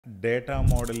Data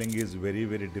modeling is very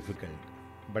difficult,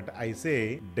 but I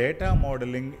say data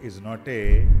modeling is not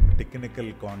a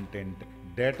technical content.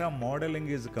 Data modeling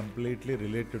is completely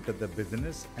related to the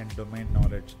business and domain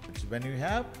knowledge. When you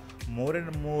have more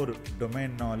and more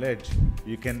domain knowledge,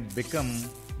 you can become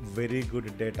very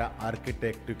good data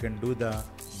architect. You can do the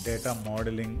data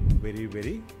modeling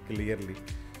very clearly.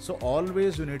 So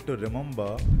always you need to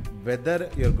remember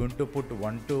whether you're going to put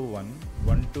one to one,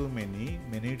 one to many,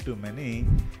 many to many.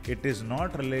 It is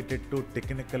not related to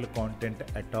technical content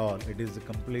at all. It is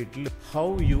completely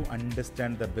how you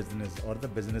understand the business or the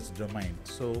business domain.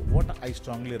 So what I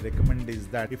strongly recommend is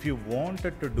that if you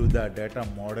wanted to do the data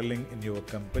modeling in your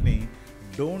company,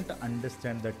 don't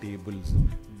understand the tables.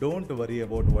 Don't worry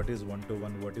about what is one to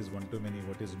one, what is one to many,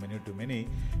 what is many to many.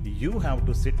 You have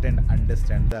to sit and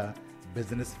understand the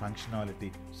business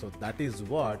functionality. So that is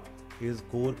what is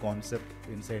core concept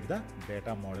inside the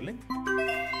data modeling.